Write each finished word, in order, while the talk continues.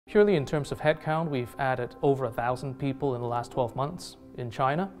Purely in terms of headcount, we've added over 1,000 people in the last 12 months in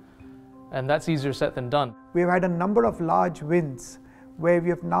China, and that's easier said than done. We've had a number of large wins where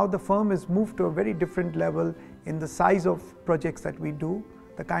the firm has moved to a very different level in the size of projects that we do,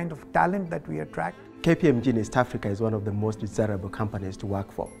 the kind of talent that we attract. KPMG in East Africa is one of the most desirable companies to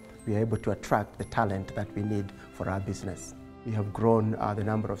work for. We are able to attract the talent that we need for our business. We have grown the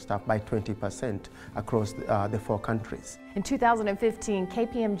number of staff by 20% across the 4 countries. In 2015,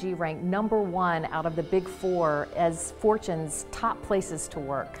 KPMG ranked #1 out of the Big 4 as Fortune's top places to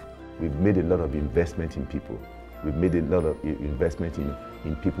work. We've made a lot of investment in people. We've made a lot of investment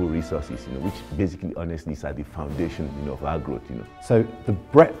in people resources, which basically, honestly, is at the foundation, of our growth, So the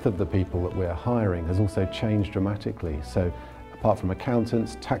breadth of the people that we're hiring has also changed dramatically. So apart from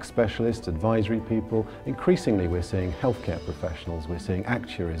accountants, tax specialists, advisory people, increasingly we're seeing healthcare professionals, we're seeing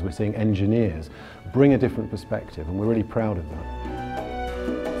actuaries, we're seeing engineers bring a different perspective, and we're really proud of that.